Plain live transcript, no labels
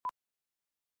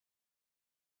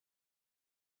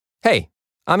Hey,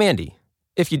 I'm Andy.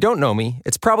 If you don't know me,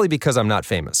 it's probably because I'm not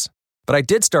famous. But I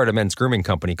did start a men's grooming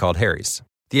company called Harry's.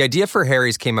 The idea for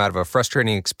Harry's came out of a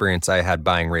frustrating experience I had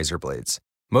buying razor blades.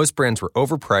 Most brands were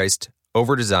overpriced,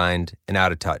 overdesigned, and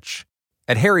out of touch.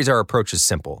 At Harry's, our approach is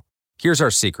simple. Here's our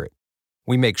secret.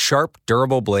 We make sharp,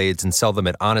 durable blades and sell them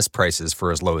at honest prices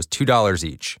for as low as $2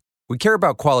 each. We care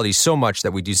about quality so much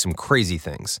that we do some crazy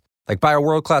things, like buy a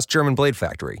world-class German blade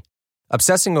factory.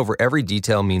 Obsessing over every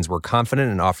detail means we're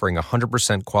confident in offering a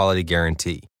 100% quality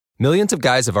guarantee. Millions of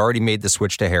guys have already made the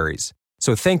switch to Harry's,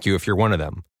 so thank you if you're one of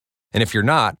them. And if you're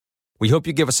not, we hope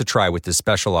you give us a try with this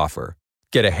special offer.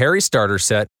 Get a Harry starter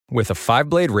set with a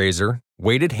 5-blade razor,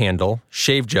 weighted handle,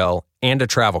 shave gel, and a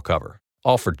travel cover.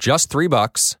 All for just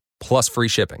 $3 plus free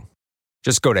shipping.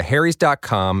 Just go to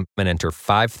harrys.com and enter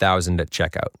 5000 at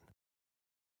checkout.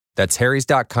 That's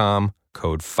harrys.com,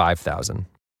 code 5000.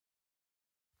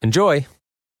 Enjoy!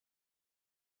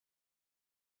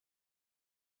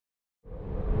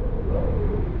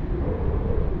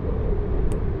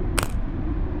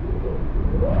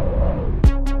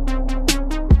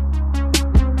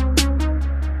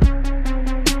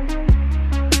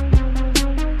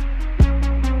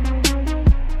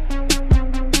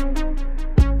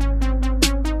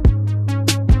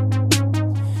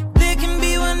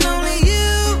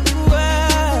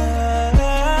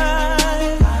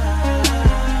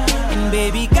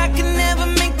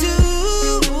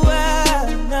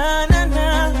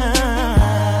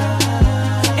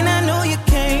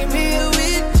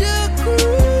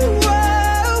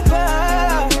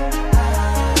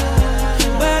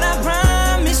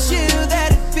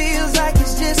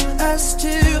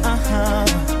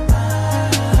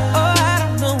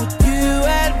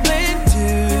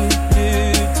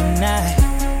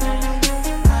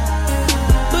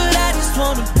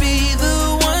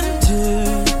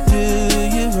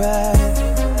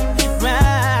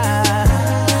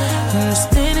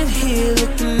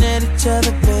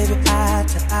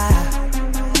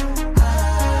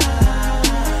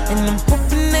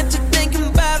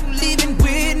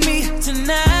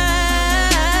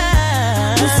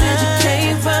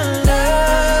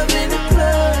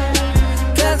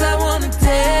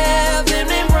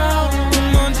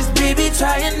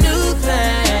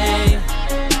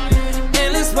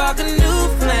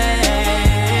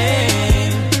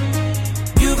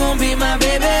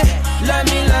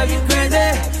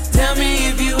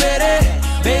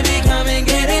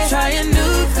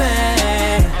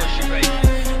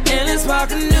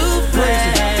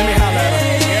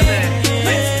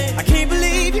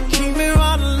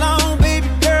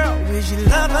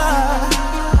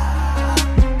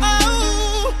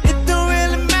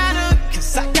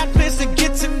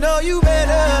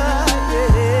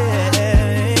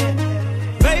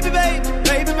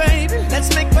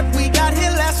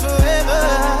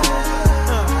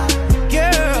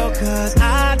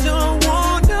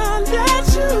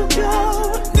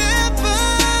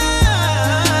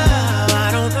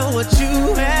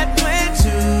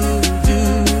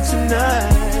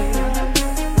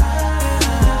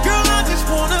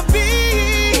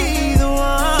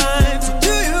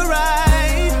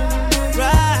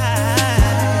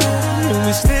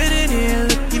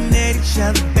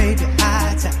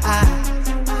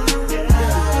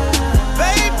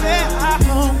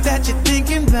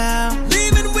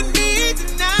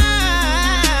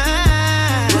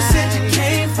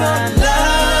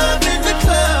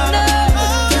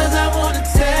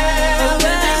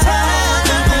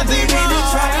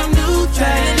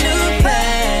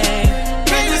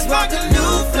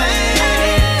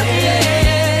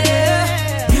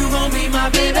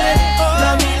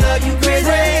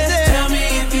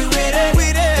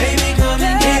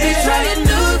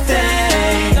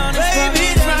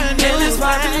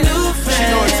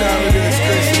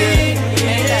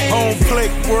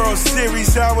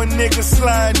 How a nigga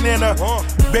sliding in her.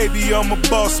 Baby, I'm a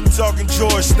boss. I'm talking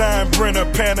George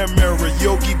Steinbrenner, Panamera,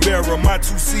 Yogi Berra, my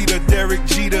 2-seater, Derek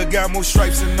Jeter. Got more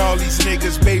stripes than all these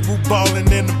niggas. Baby,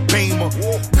 ballin' in the Beamer.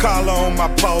 Collar on my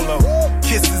polo.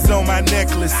 Kisses on my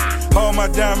necklace. All my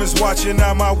diamonds watching,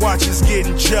 now my watch is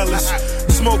getting jealous.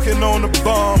 Smoking on the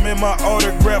bomb in my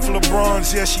autograph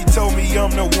LeBrons. Yeah, she told me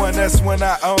I'm the one. That's when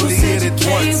I only hit it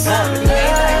once.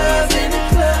 Love in the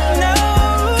club. No.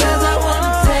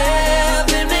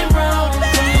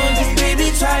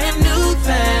 Try a new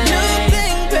thing,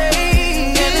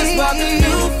 baby. And let's spark a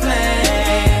new flame.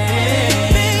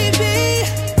 Baby,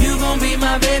 you gon' be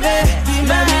my baby.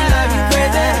 Let me love you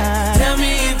crazy. Tell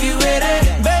me if you with it.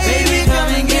 Baby, come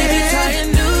and get it. Try a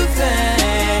new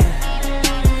thing.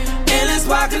 And let's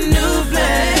spark a new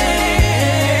flame.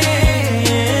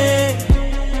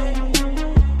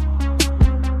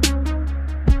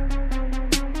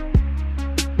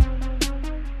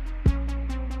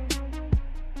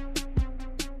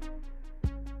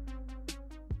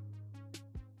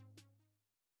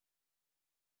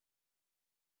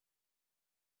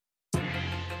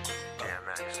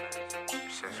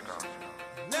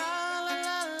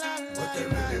 what they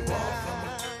really want from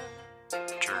her.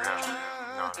 True, you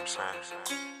know what I'm saying?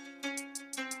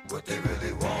 What they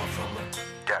really want from her.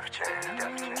 Def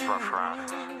Jam, Rough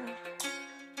Riders.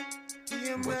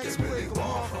 What they really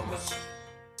want from us.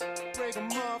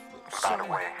 By the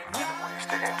way, it's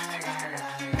the entity.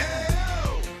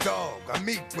 Dog, I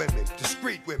meet women,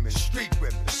 discreet women, street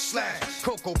women, slash,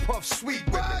 Cocoa Puff, sweet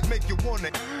women, make you wanna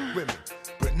women,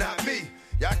 but not me.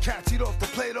 Y'all cats eat off the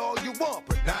plate all you want,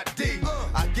 but not D.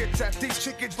 I get at these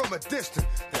chickens from a distance.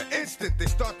 The instant they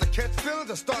start to catch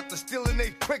feelings, I start to steal and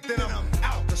they quick, then I'm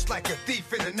out just like a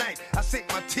thief in the night. I sink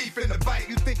my teeth in the bite.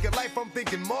 You thinking life, I'm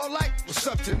thinking more like, what's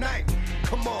up tonight?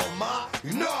 Come on, ma,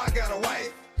 you know I got a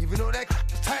wife. Even though that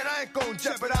tight, I ain't gon'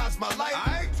 jeopardize my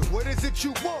life. So what is it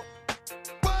you want?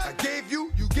 I gave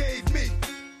you, you gave me.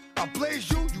 I blaze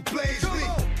you, you blaze me.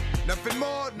 Nothing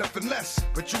more, nothing less.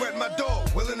 But you at my door,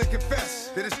 willing to confess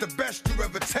that it's the best you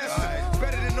ever tested.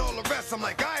 Better than all the rest. I'm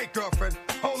like, alright, girlfriend,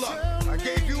 hold up. I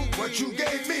gave you what you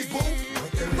gave me, boo.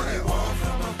 What they really want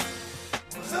from her.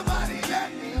 Somebody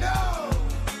let me know.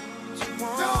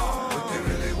 What they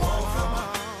really want from her.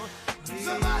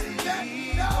 Somebody let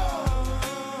me know.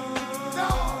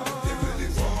 What they really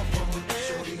want from her.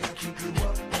 Shorty, I keep you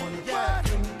up on it.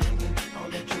 All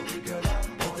that jewelry, girl,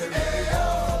 what they really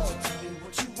want. Tell me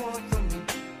what you want from me.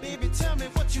 Baby, tell me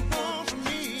what you want from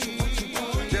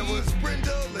me. There was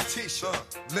Brenda, Letitia,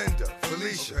 Linda,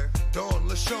 Felicia, Dawn,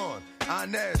 LaShawn,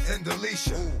 Inez, and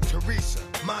Delisha, Teresa,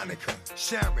 Monica,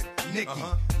 Sharon, Nikki,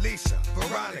 Lisa,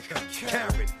 Veronica,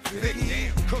 Karen,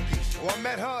 Vicky, Cookies. Oh, I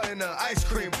met her in the ice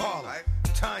cream parlor.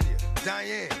 Tanya,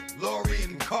 Diane, Lori,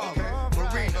 and Carla,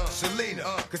 Marina, Selena,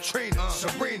 Katrina,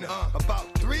 Sabrina,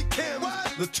 about 3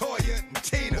 Kims, Latoya, and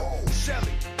Tina,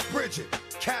 Shelly, Bridget,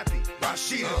 Kathy,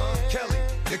 Rashida, Kelly,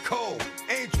 Nicole,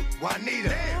 Angel,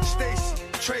 Juanita, Stacy,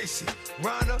 Tracy,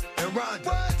 Rhonda, and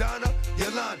Rhonda, Donna,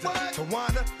 Yolanda,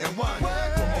 Tawana, and Wanda.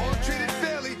 We're all treated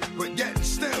fairly, but yet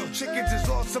still, chickens is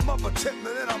on some other tip, and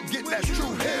then I'm getting that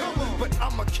Drew Hill. But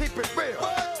I'ma keep it real.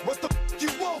 What the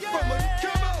you want from her?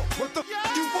 Come on. What the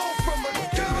you want from her?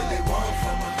 What they really want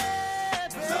from her.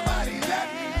 Somebody let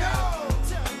me know.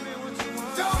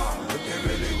 What they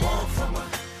really want from her.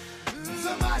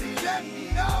 Somebody let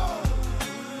me know.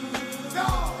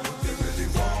 What they really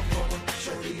want from her.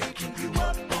 Shorty, I keep you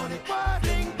up on it.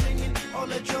 Bling, blingin', all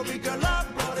that jewelry, girl, I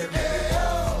brought it.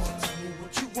 Tell me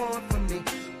what you want from me.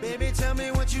 Baby, tell me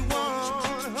what you want.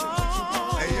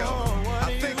 Hey yo,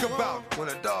 I think about when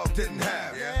a dog didn't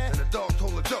have, and the dog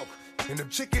told a joke, and the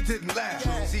chicken didn't laugh.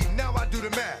 See, now I do the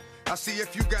math. I see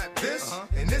if you got this,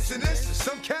 and this, and this. To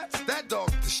some cats, that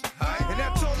dog, and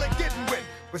that's all they're getting with.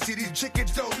 But see, these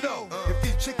chickens don't know. If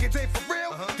these chickens ain't for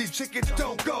real, these chickens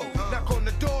don't go. Knock on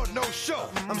the door, no show.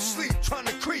 I'm asleep, trying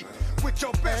to creep with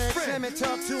your best friend. Let me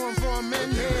talk to him for a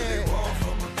minute.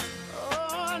 Oh,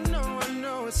 I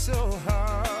know it's so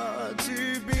hard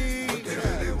to be. What they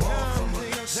really want from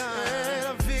us.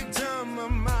 A victim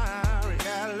of my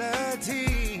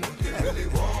reality. What they really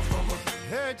want from us.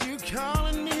 Heard you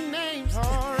calling me names,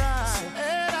 alright.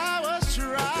 And I was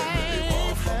trying.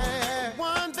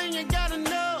 One thing you gotta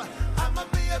know, I'ma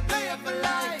be a player for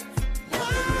life. What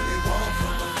they really want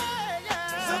from us.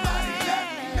 Somebody let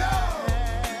me know.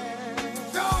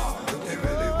 What they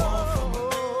really want from us.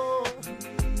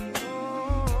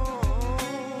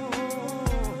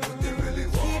 What they really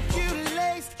want from us. Keep you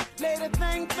laced, later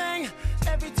thing.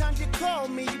 Every time you call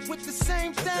me with the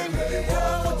same thing.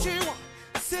 Girl, what you want?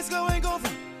 Cisco ain't gon'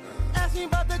 ask me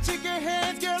about the chicken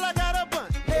heads, girl, I got a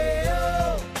bunch. Hey,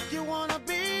 yo, you wanna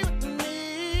be with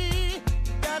me? You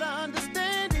gotta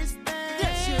understand these things.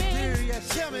 Yes, you do, yes.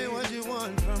 Tell me what you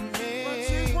want from me. What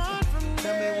you want from me.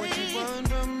 Tell me what you want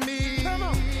from me. Come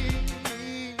on.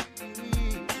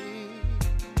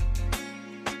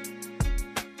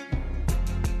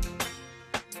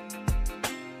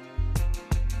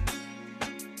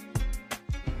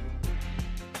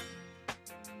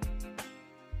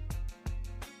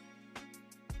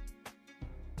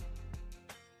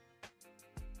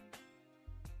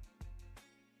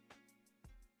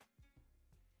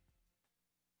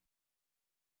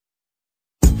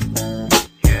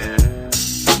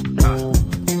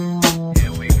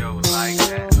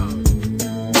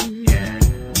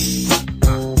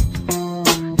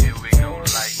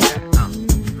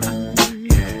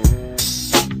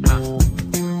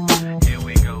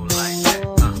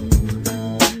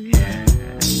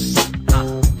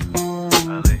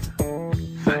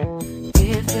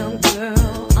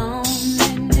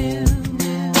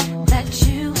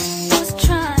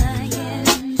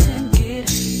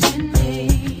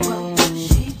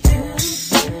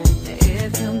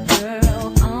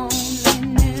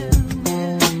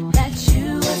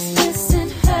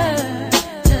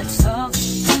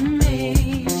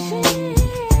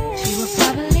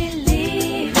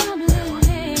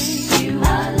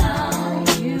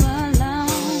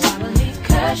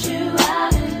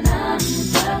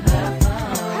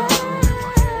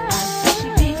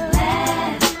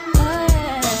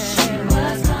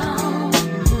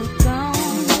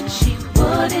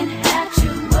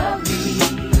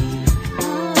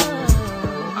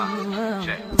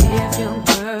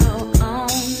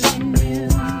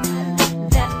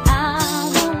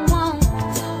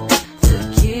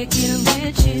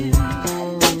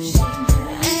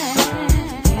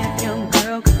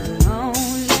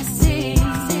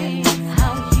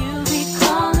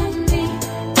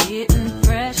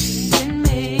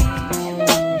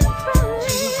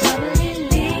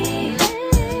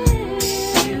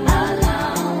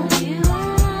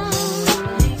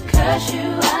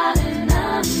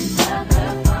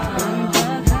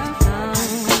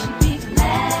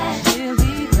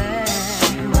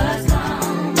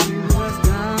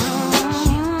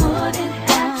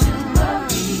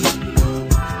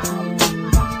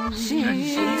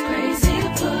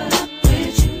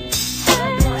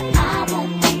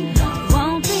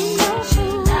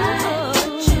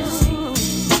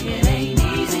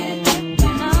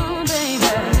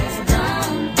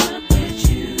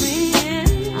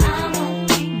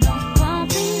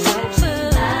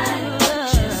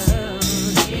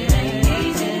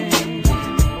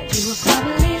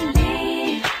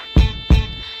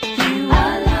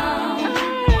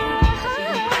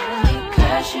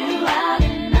 curse you out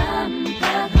and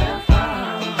unplug her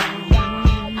phone.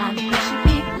 I wish you'd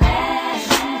be glad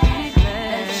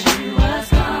that she was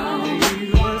gone.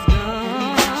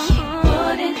 She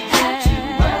wouldn't have to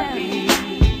worry.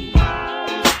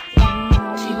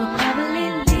 She would probably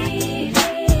leave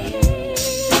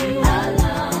you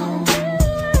alone.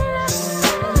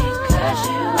 Probably curse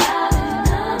you out and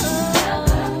unplug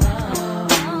her phone.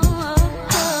 I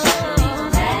wish you'd be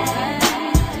glad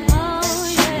that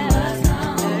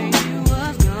she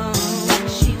was gone.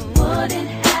 She wouldn't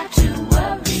have to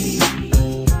worry. She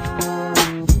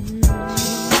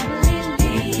probably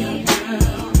leave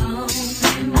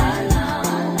you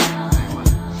alone.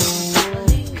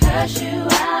 Probably curse you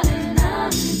out and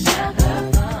unplug her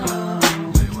phone.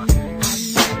 I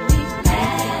should be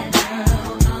glad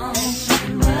she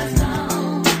was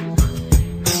gone.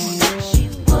 She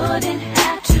wouldn't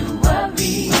have to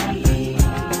worry.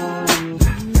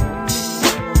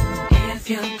 If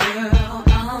your girl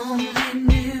only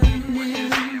knew.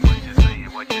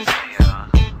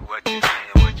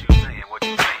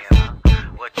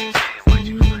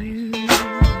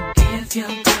 If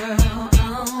your girl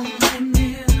only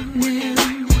knew.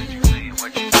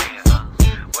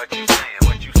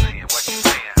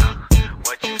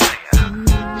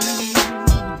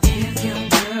 If your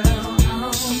girl only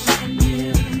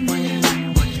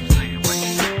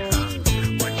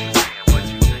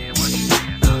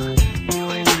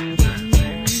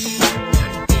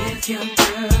knew. If your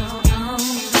girl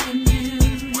only knew.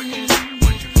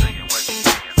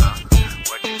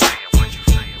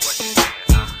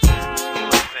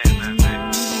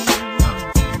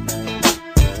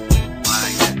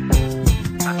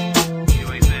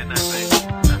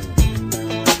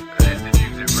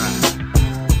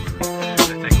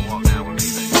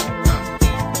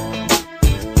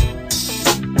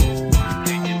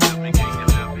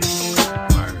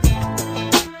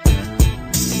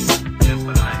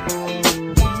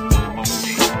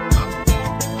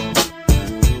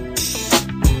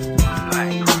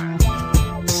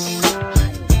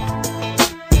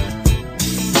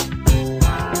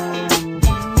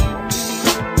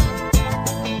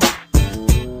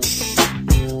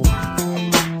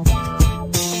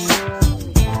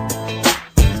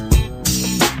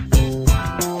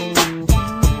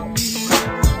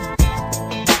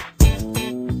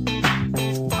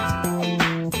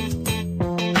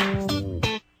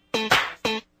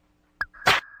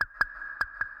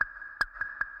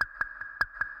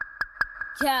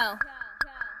 Yo,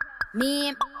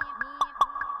 man.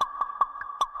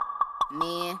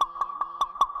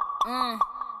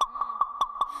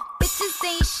 Bitches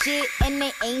ain't shit and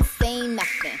they ain't saying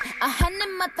nothing. 100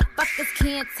 motherfuckers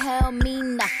can't tell me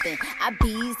nothing. I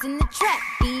bees in the trap,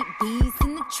 bees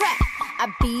in the trap. I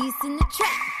bees in the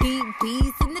trap,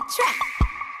 bees in the trap.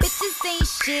 Bitches ain't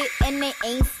shit and they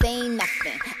ain't saying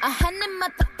nothing. 100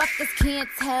 motherfuckers can't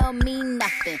tell me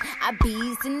nothing. I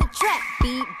bees in the trap,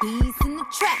 bees in the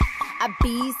trap. I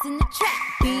bees in the trap,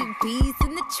 bees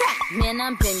in the trap. Man,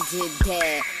 I'm been did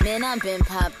that. Man, I'm been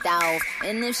popped off.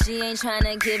 And if she ain't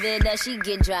tryna give it up, she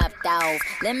get dropped off.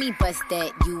 Let me bust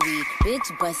that UE,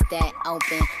 bitch, bust that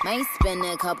open. Might spend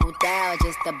a couple thou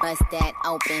just to bust that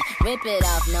open. Rip it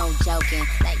off, no joking.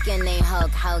 Like your name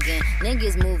Hulk Hogan.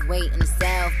 Niggas move weight in the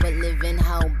south, but live in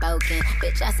Hoboken.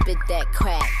 Bitch, I spit that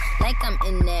crack like I'm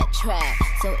in that trap.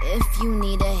 So if you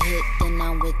need a hit, then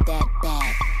I'm with that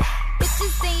bag.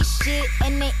 Bitches ain't shit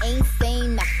and they ain't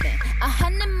saying nothing.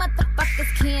 100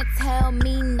 motherfuckers can't tell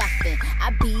me nothing.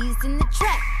 I bees in the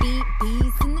trap,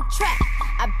 bees in the trap.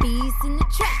 I bees in the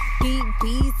trap,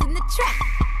 bees in the trap.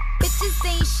 Bitches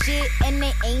ain't shit and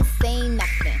they ain't saying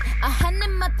nothing. 100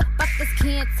 motherfuckers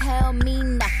can't tell me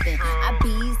nothing. I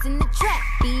bees in the trap,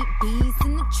 bees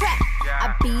in the trap.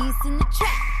 I bees in the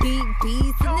trap,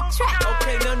 bees in the trap.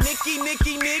 Okay, now Nikki.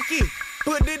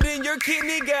 Put it in your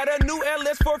kidney, got a new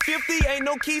LS 450. Ain't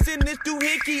no keys in this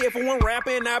doohickey. If I want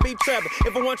rapping, I be trapping.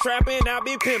 If I want trapping, I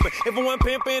be pimping. If I want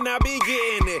pimping, I be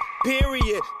getting it.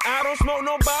 Period. I don't smoke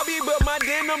no Bobby, but my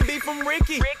denim be from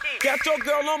Ricky. Got your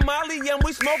girl on Molly, and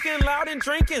we smoking loud and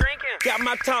drinking. Got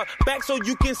my top back so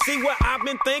you can see what I've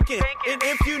been thinking. And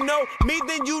if you know me,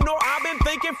 then you know I've been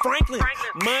thinking Franklin.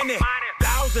 Money,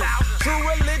 thousands, true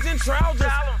religion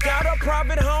trousers. Got a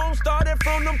private home, started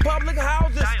from them public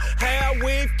houses. Hair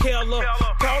weave killer,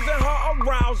 causing her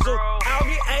arousal.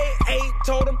 Audi A8,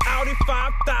 told him Audi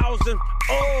 5000.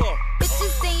 Oh.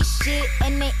 Bitches ain't shit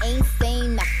and they ain't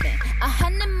saying nothing.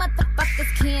 100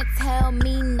 motherfuckers can't tell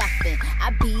me nothing.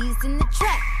 I bees in the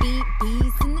trap,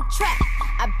 bees in the trap.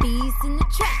 I bees in the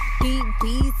trap,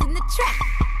 bees in the trap.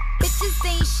 Bitches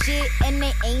ain't shit and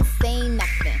they ain't saying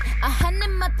nothing. 100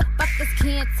 motherfuckers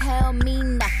can't tell me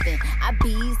nothing. I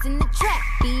bees in the trap,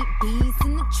 beat bees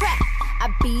in the trap. I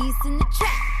bees in the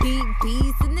trap, beat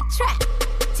bees in the trap.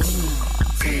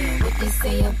 Damn, what they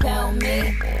say about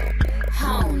me?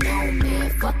 I don't know, man.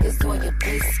 Fuck is on your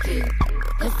biscuit.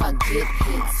 If I get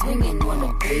hit, swinging on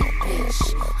a big bitch.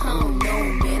 I don't know,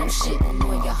 man. I'm shitting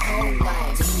on your whole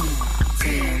life.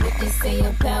 Damn, what they say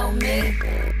about me?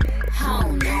 I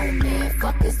don't know, man.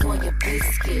 Fuck is on your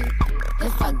biscuit.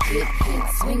 If I get hit,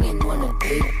 swinging on a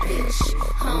big bitch.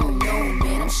 I don't know,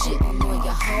 man. I'm shitting on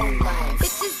your whole life.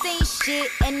 Bitches ain't shit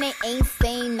and they ain't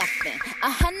saying nothing.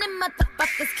 100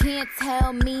 motherfuckers can't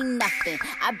tell me nothing.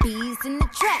 I bees in the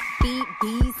trap, beat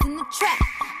bees in the trap.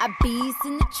 I bees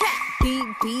in the trap, beat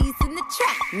bees in the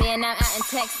trap. Man, I'm out in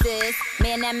Texas.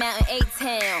 Man, I'm out in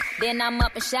A-Town. Then I'm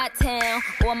up in Chi-Town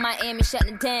or Miami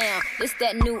shutting down. It's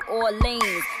that New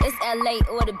Orleans. It's LA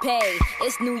or the Bay.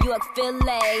 It's New York,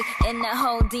 Philly, and the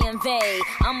whole DMV.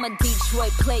 I'm a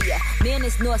Detroit player. Man,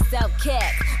 it's North-South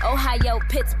Cat. Ohio,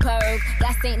 Pittsburgh.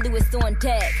 Got St. Louis on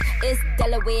deck. It's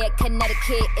Delaware,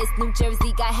 Connecticut. It's New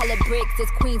Jersey. Got hella bricks.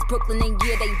 It's Queens, Brooklyn, and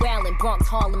yeah, they wildin'. Bronx,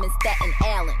 Harlem, and Staten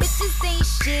Island. Bitches ain't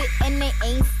shit and they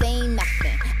ain't saying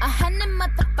nothing. 100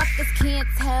 motherfuckers can't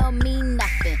tell me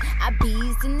nothing. I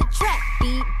bees in the trap,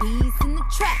 beat bees in the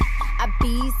trap. I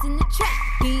bees in the trap,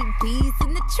 beat bees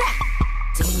in the trap.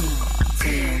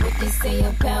 Damn, what they say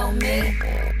about me?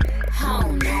 I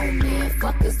don't know, man.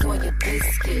 Fuck is on your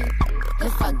biscuit.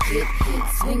 If I get hit,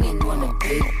 swinging on a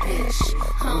big bitch.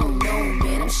 I don't know,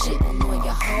 man. I'm shitting on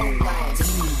your whole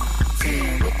life.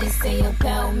 Damn, what they say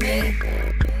about me?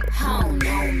 I don't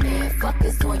know, man. Fuck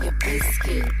is on your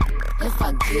biscuit. If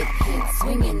I get hit,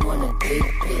 swinging on a big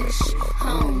bitch.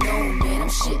 I don't know, man. I'm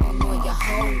shitting on your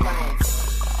whole life.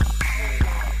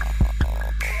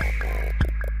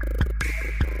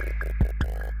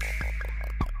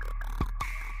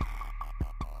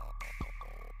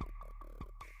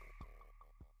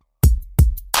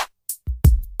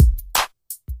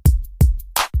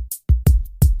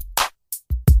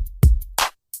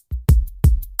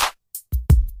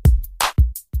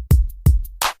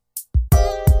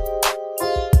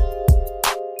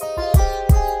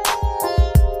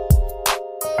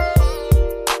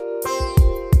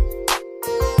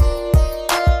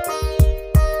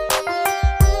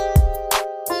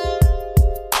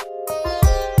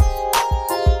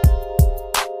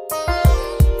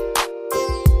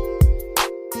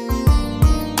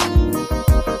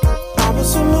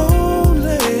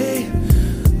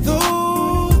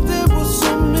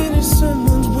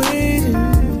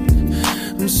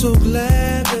 So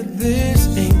glad that this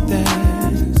ain't that.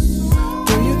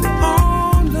 Girl, you're the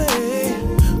only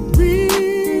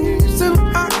reason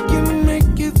I can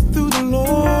make it through the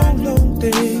long, long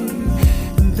day.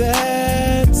 And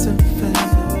that's a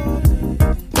fact.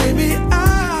 Baby,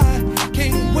 I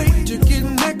can't wait to get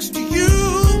next to you.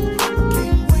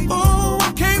 Oh,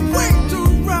 I can't wait to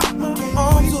wrap my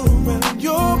arms around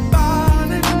your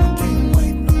body.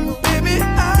 Baby,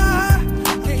 I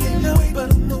can't help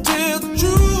but tell the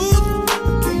truth.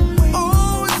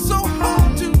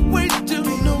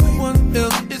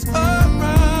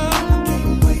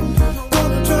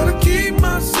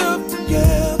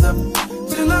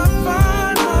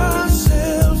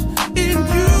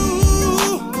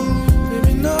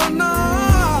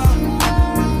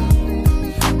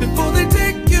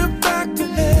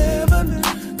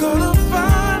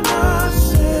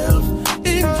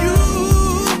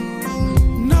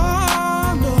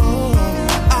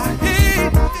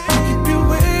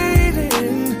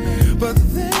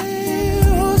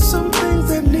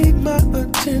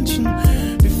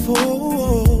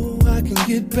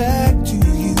 Get back to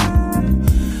you,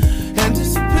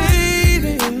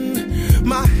 anticipating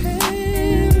my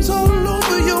hands all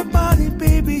over your body,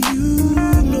 baby. You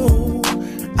know,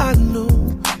 I know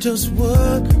just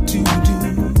what to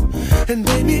do, and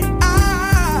baby,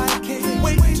 I can't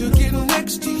wait to get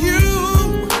next to you.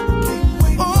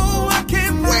 Oh, I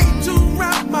can't wait to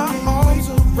wrap my arms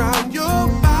around your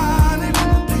body,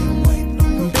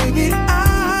 baby.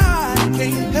 I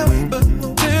can't help but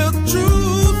tell the truth.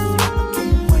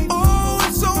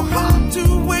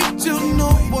 Till no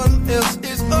one else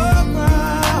is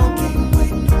around.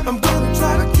 I'm gonna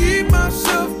try to keep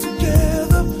myself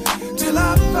together till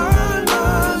I find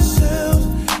myself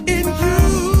in you.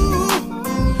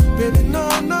 Baby, no,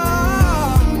 no.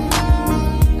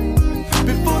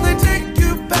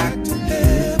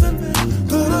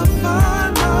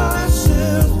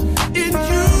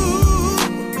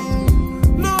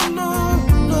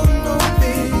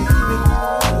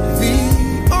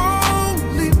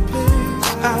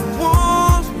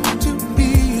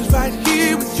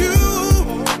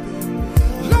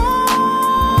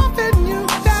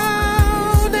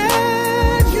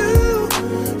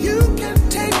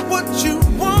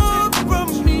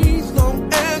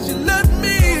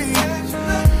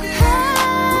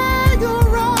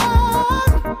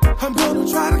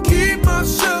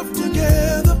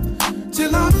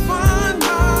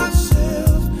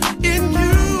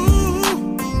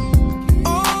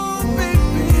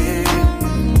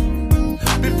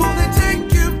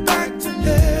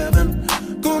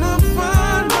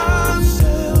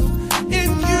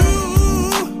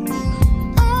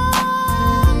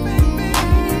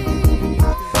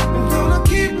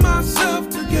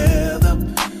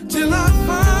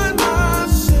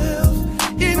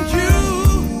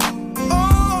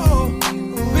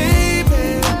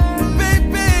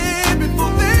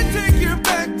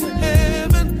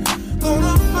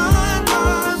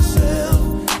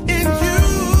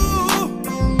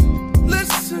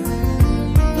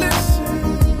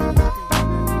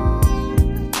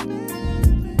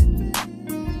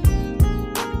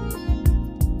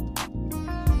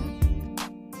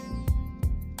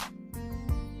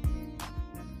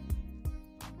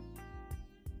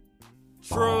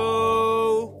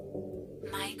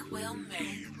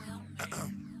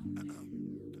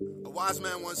 A wise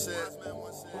man once said,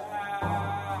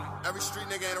 every street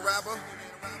nigga ain't a rapper,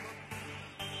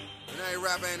 and every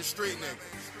rapper ain't a street nigga.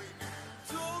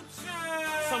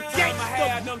 Sometimes I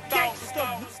had them thoughts.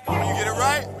 When you get it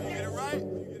right,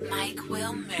 Mike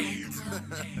Wilmer.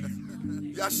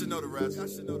 y'all should know the rest.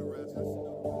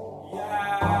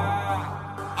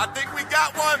 I think we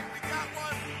got one.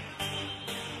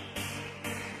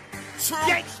 True.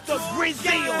 Gangsters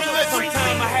Brazil. Sometimes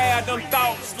I had them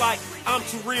thoughts like I'm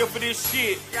too real for this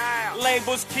shit.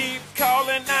 Labels keep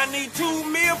calling, I need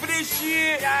 $2 million for this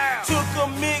shit. Took a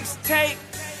mixtape,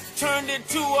 turned it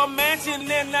to a mansion,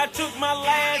 then I took my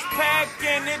last pack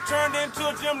and it turned into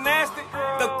a gymnastic.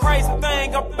 The crazy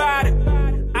thing about it,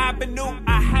 I been knew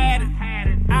I had it.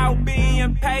 I was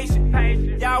being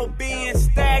patient, y'all was being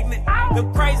stagnant. The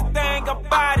crazy thing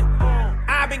about it,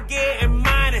 I been getting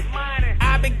money,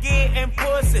 I been getting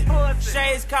pussy.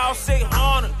 Shades cost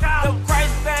 600. The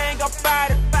crazy thing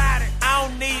about it, I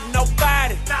don't need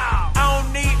nobody. I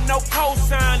don't need no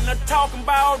cosign. I'm talking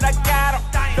about I got 'em.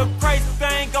 The crazy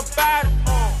thing about it,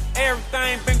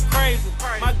 everything been crazy.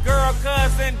 My girl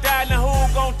cousin died, now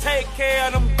who gon' take care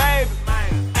of them babies?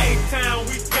 A-Town,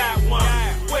 we got one.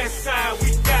 West side,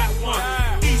 we got one.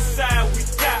 East side, we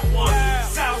got one.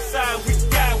 South side, we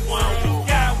got one. We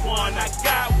got one, I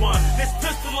got one. This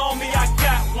pistol on me, I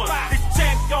got one. This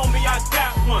check on me, I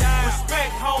got one.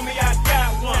 Respect, homie, I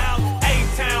got one.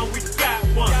 A-Town, we got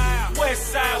one.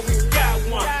 West side, we got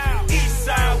one. East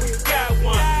side, we got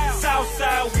one. South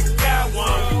side, we got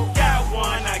one. We got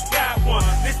one, I got one.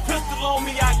 This pistol on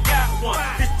me, I got one.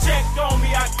 This check on me,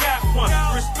 I got one.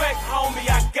 Respect, homie,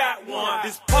 I got one.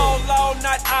 This polo,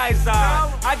 not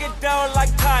Izod. I get down like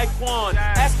Taekwon.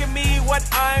 Asking me what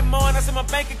I'm on, I said my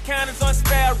bank account is on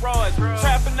steroids.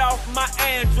 Trapping off my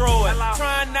Android.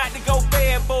 Trying not to go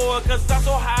bad boy, cause I'm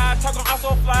so high, talking I'm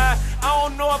so fly. I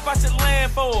don't know if I should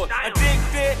land for it.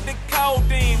 Addicted to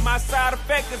codeine, my side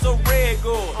effect is a red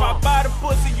gold. If I buy the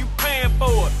pussy, you paying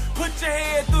for it. Put your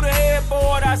head through the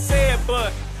headboard, I said,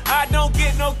 but I don't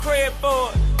get no credit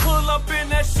for it. Pull up in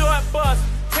that short bus,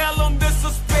 tell them this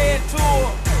a sped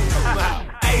tour.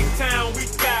 A-Town, we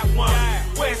got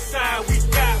one. West side, we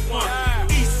got one.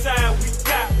 East side, we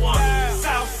got one.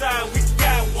 South side, we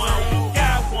got one. We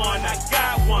got one, I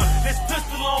got one. This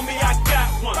pistol on me, I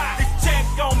got one. This check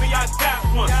on me, I got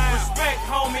one. Respect,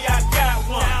 homie, I got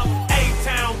one.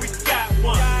 A-Town, we got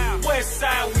one. West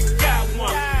side, we got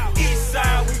one. East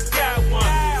side, we got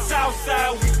one. South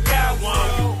side, we got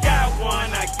one. We got one,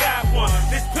 I got one.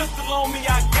 This pistol on me,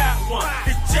 I got one.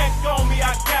 This check on me,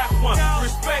 I got one.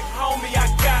 Respect, homie, I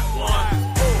got one.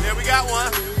 Yeah, we got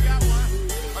one.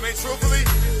 I mean, truthfully,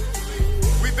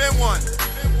 we've been one.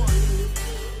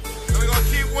 And we're gonna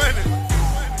keep winning.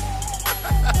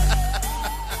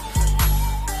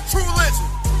 True religion.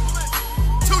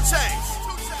 2 Chainz.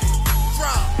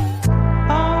 Drum.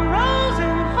 All rose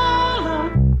in Harlem.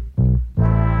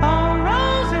 All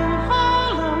rose in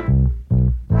Harlem.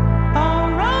 All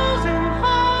rose in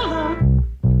Harlem.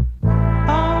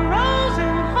 All rose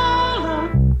in Harlem.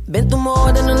 Been through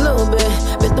more than a little bit.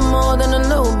 Been through more than a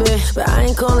little bit. But I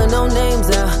ain't calling no names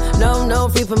out. No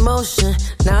free promotion.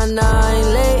 Nah, I ain't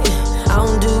late. I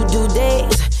don't do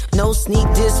days. No sneak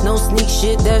this, no sneak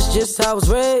shit. That's just how I was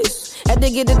raised. Had to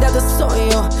get it out the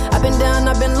soil. I've been down,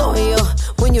 I've been loyal.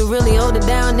 When you really hold it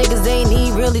down, niggas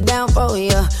ain't really down for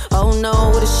ya. Oh no,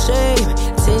 what a shame.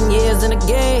 10 years in the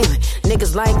game.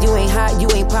 Niggas like you ain't hot, you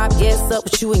ain't pop. Yes, up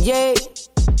with you and yay.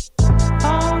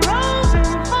 All rose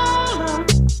in Harlem.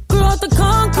 Grew out the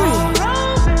concrete. All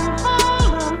rose in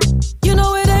Harlem. You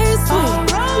know it ain't sweet. All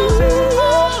rose in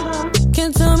Harlem.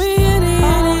 Can't tell me anything.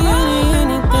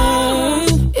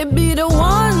 It be the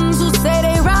ones who say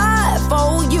they ride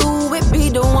for you. It be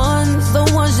the ones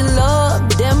you love,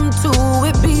 them too.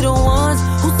 It be the ones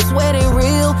who swear they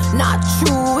real, not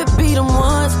true. It be the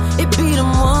ones,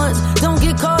 don't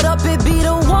get caught up. It be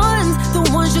the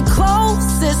ones you're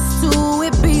closest to.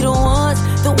 It be the ones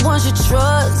you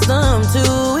trust them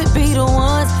too. It be the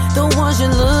ones you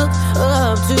look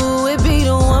up to. It be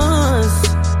the ones,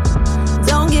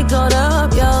 don't get caught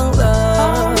up, young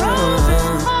love.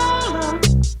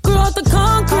 Grew out the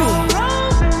concrete.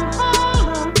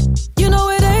 You know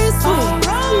it ain't sweet.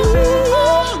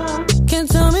 Can't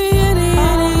tell me anything.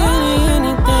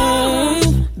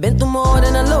 Been through more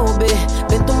than a little bit.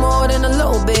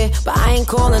 But I ain't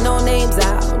calling no names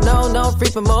out. No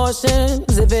free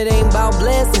promotions. If it ain't about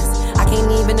blessings, I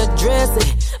can't even address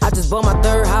it. I just bought my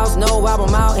 3rd house, no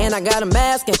album out, and I got 'em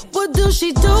asking, what do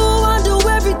she do? I do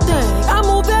everything, I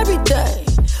move everything.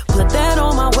 Put that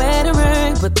on my wedding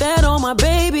ring, put that on my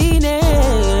baby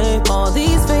name. All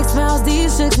these fake smiles,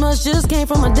 these chicks must just came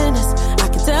from a dentist. I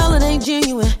can tell it ain't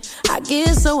genuine, I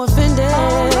get so offended.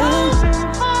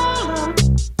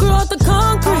 Grew out the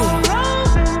concrete,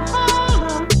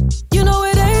 you know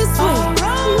it ain't sweet.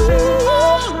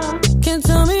 Can't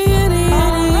tell me anything.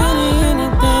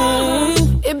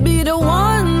 It be the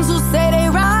ones who say they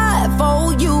ride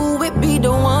for you. It be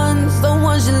the ones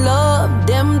you love,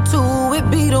 them too. It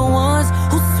be the ones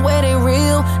who swear they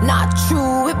real, not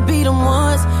true. It be the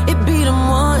ones,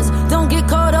 don't get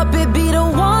caught up. It be the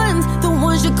ones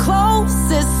you're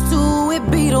closest to. It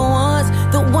be the ones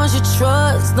you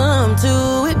trust them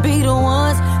to. It be the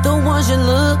ones you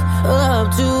look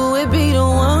up to. It be the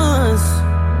ones.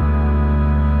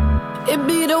 It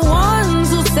be the ones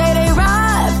who say they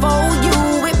ride for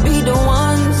you. It be the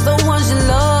ones you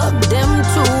love, them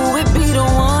too. It be the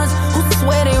ones who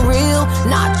swear they real,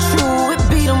 not true. It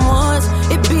be the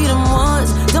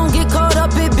ones, don't get caught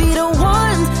up. It be the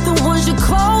ones you're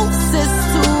closest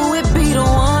to. It be the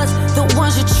ones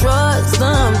you trust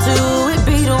them to. It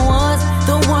be the ones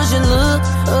you look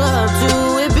up to.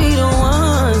 It be the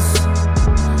ones,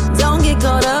 don't get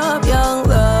caught up, young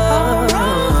love.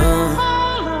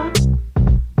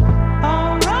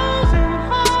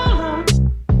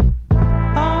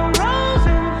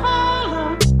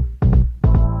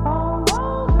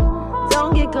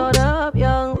 Don't get caught up,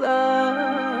 young love.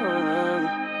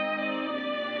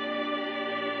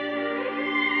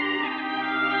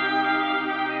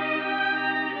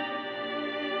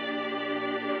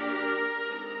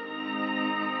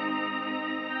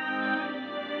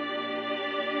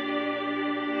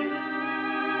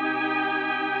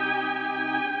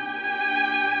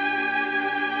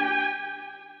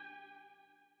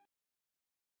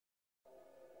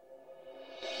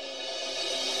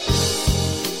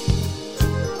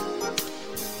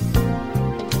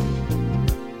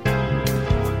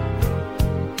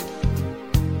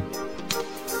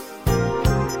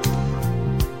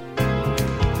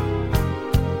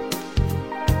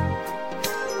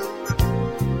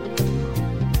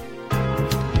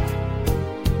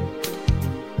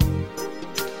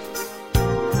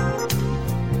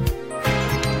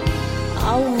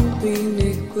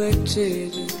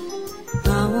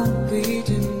 I won't be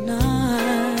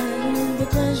denied the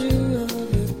pleasure of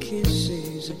your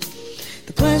kisses,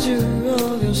 the pleasure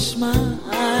of your smile.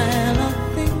 I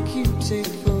think you take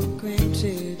for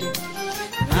granted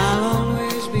I'll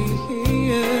always be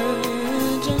here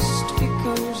just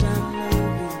because I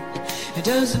love you. It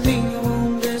doesn't mean I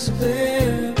won't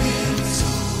disappear.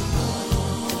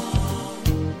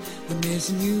 I'm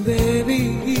missing you, baby.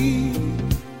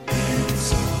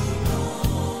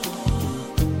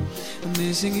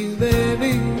 Missing you,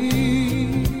 baby.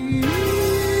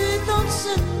 Thoughts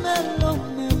and mellow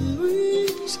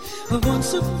memories of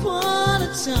once upon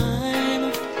a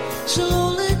time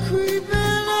slowly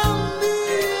creeping on me,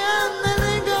 and they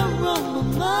linger on my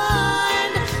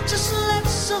mind. Just let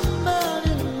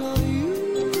somebody love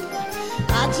you.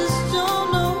 I just don't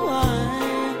know why.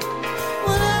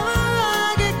 Whenever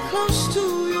I get close to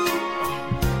you,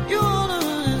 you wanna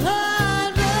run and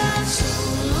hide. But so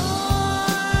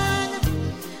long,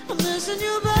 I'm missing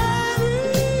you, baby.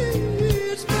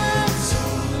 It's been so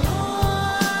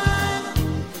long.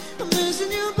 I'm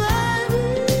missing you, baby.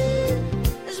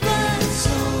 It's been so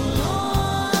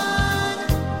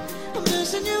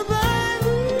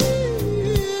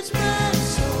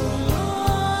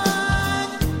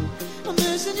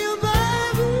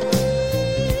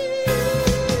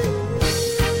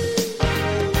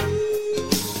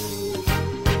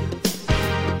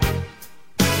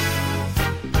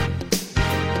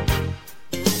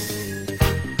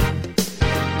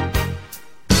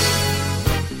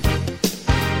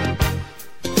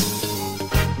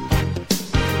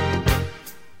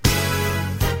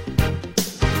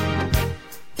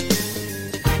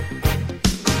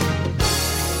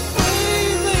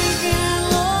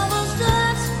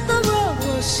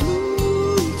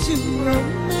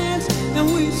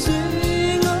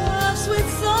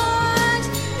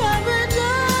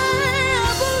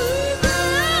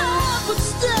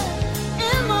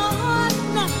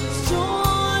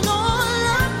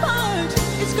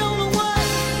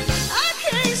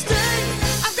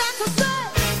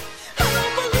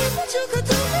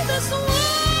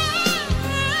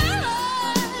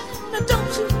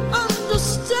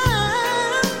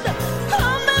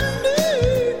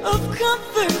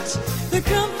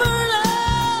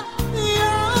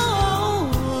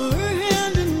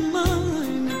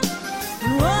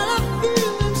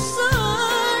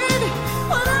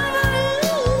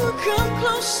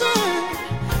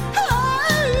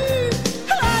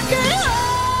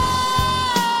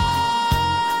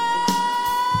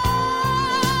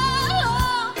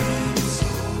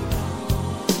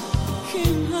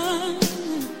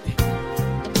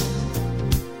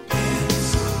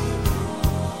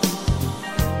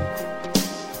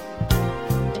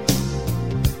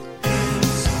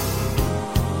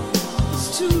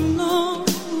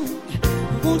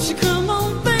Won't you come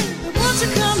on, baby? Won't you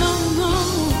come on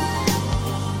home?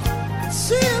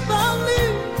 See about me.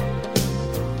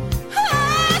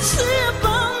 Ah, see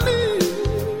about me.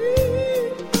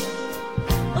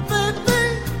 Oh, baby,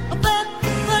 oh,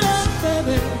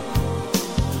 baby.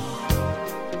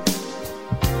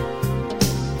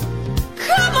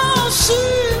 Come on,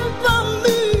 see about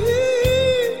me.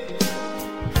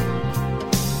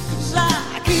 'Cause I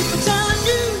keep telling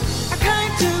you, I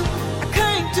can't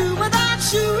do without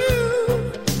you.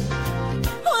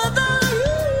 Without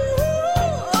you.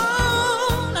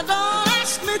 Oh, now don't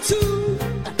ask me to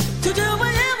do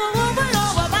whatever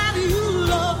without you,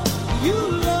 love. You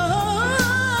love.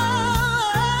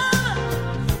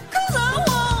 'Cause I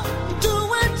won't do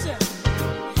it.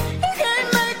 You can't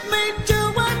make me do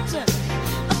it.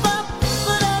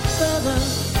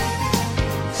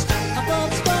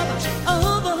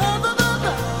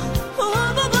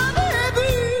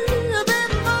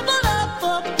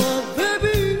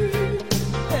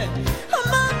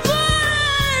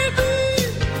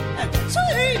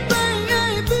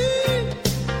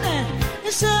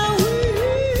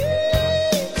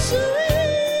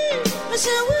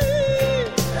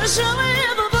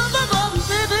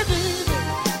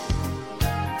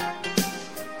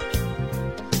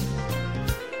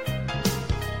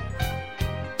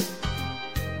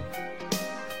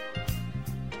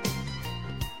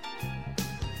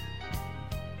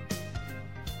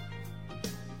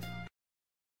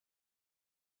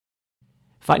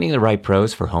 Finding the right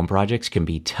pros for home projects can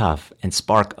be tough and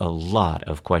spark a lot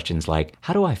of questions like,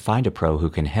 how do I find a pro who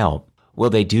can help? Will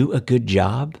they do a good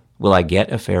job? Will I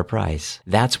get a fair price?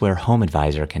 That's where Home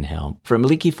Advisor can help. From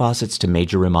leaky faucets to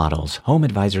major remodels, Home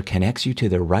Advisor connects you to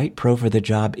the right pro for the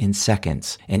job in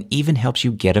seconds and even helps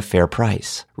you get a fair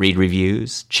price. Read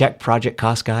reviews, check project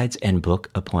cost guides, and book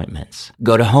appointments.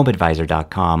 Go to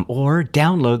homeadvisor.com or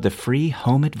download the free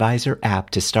Home Advisor app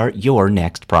to start your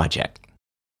next project.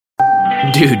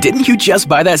 Dude, didn't you just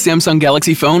buy that Samsung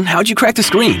Galaxy phone? How'd you crack the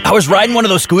screen? I was riding one of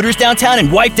those scooters downtown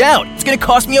and wiped out. It's gonna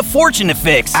cost me a fortune to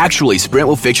fix. Actually, Sprint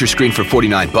will fix your screen for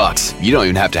 $49. You don't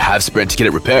even have to have Sprint to get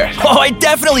it repaired. Oh, I'd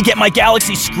definitely get my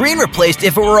Galaxy screen replaced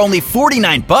if it were only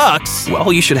 $49.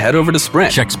 Well, you should head over to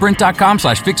Sprint. Check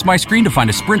sprint.com/fixmyscreen to find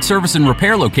a Sprint service and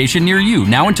repair location near you,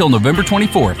 now until November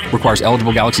 24th. Requires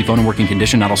eligible Galaxy phone in working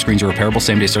condition. Not all screens are repairable.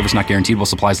 Same-day service not guaranteed while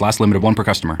supplies last. Limited one per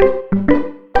customer.